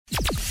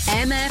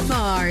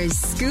MFR's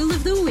School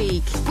of the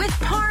Week with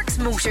Parks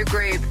Motor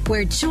Group,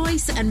 where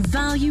choice and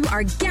value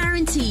are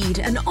guaranteed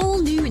in all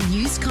new and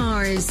used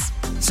cars.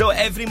 So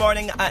every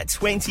morning at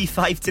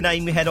 25 to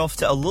 9 we head off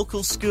to a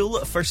local school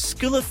for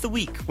School of the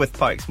Week with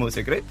Parks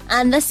Motor Group.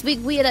 And this week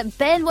we are at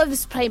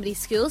Wyvis Primary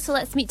School, so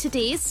let's meet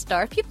today's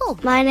star pupil.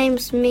 My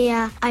name's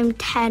Mia, I'm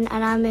 10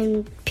 and I'm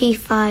in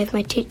P5.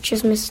 My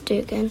teacher's Miss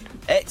Dugan.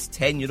 It's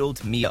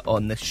 10-year-old Mia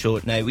on the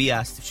show. Now, we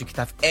asked if she could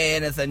have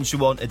anything she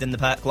wanted in the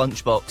packed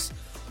lunchbox.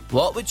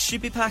 What would she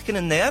be packing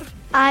in there?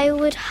 I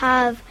would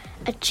have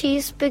a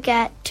cheese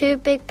baguette, 2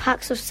 big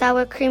packs of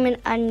sour cream and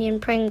onion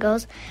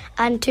Pringles,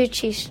 and 2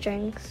 cheese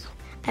strings.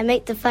 I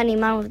make the funny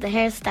man with the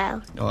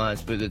hairstyle. Oh,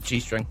 that's with the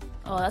cheese string.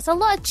 Oh, that's a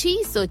lot of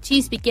cheese, though.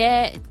 Cheese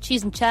baguette,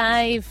 cheese and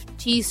chive,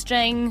 cheese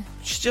string.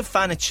 She's a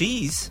fan of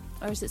cheese.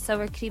 Or is it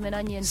sour cream and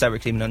onion? Sour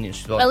cream and onion.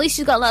 Well, at least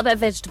she's got a little bit of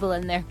vegetable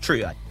in there.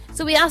 True, aye.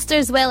 So we asked her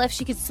as well if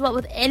she could swap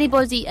with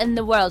anybody in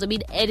the world. I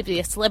mean, anybody,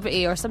 a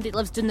celebrity or somebody that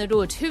lives down the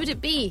road. Who would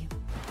it be?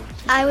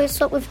 I would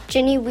swap with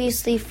Ginny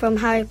Weasley from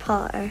Harry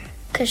Potter,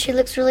 because she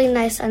looks really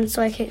nice and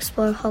so I can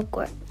explore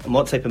Hogwarts. And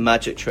what type of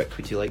magic trick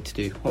would you like to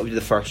do? What would be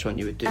the first one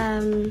you would do?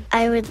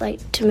 I would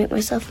like to make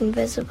myself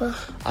invisible.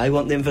 I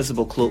want the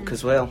invisible cloak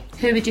as well.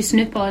 Who would you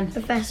snoop on?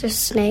 Professor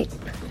Snape.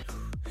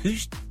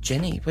 Who's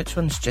Ginny? Which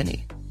one's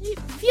Ginny?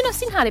 Have you not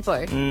seen Harry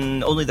Potter?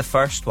 Only the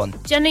first one.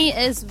 Ginny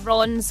is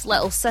Ron's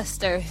little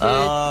sister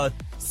who...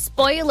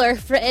 Spoiler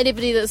for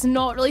anybody that's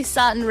not really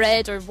sat and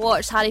read or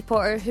watched Harry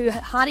Potter, who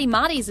Harry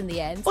marries in the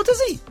end. Oh, does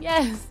he?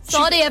 Yeah.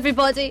 Sorry,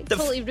 everybody.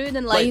 Totally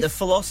ruining life. Like the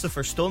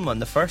Philosopher's Stone one,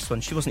 the first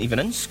one, she wasn't even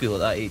in school at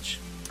that age.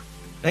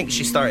 I think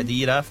she started the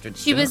year after.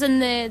 She was in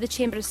the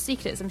Chamber of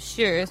Secrets, I'm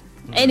sure.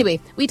 Anyway,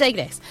 we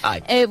digress.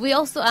 Aye. We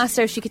also asked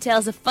her if she could tell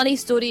us a funny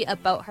story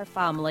about her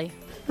family.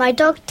 My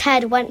dog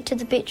Ted went to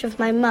the beach with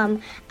my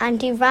mum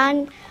and he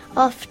ran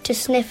off to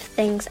sniff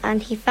things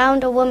and he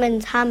found a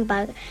woman's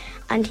handbag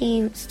and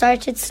he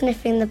started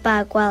sniffing the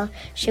bag while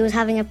she was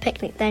having a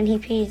picnic. Then he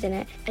peed in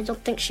it. I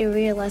don't think she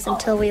realised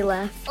until we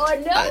left.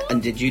 Oh no!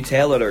 And did you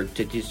tell her or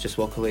did you just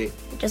walk away?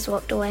 Just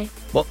walked away.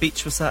 What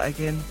beach was that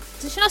again?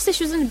 Did she not say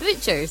she was in the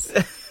butchers?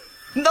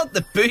 Not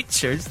the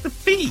butchers, the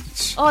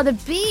beach. Oh, the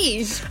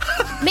beach.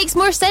 Makes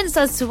more sense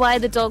as to why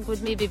the dog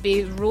would maybe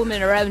be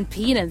roaming around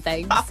peeing and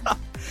things.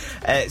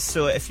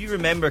 So if you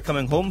remember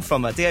coming home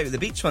from a day out at the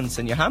beach once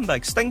and your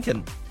handbag's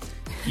stinking,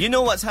 you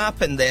know what's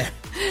happened there.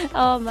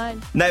 Oh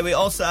man. Now we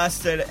also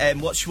asked her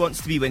what she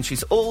wants to be when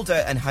she's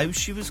older and how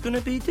she was going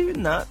to be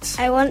doing that.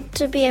 I want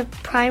to be a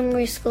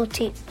primary school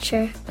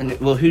teacher. And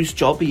well, whose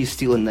job are you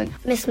stealing then?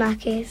 Miss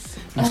Mackey's.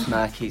 Miss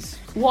Mackey's.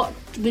 What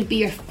would be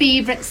your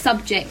favourite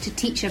subject to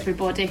teach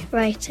everybody?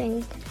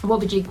 Writing. What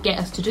would you get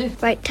us to do?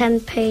 Write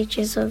 10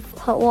 pages of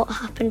what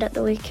happened at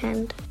the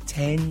weekend.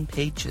 10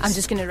 pages. I'm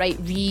just going to write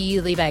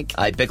really big.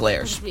 Aye, big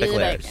letters. Really big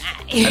letters.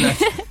 big. And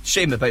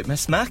shame about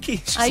Miss Mackey.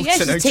 She's I guess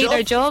losing she's taking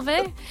her job,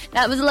 eh?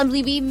 That was a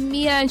lovely wee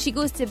Mia, and she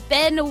goes to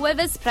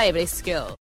Wyvis Primary School.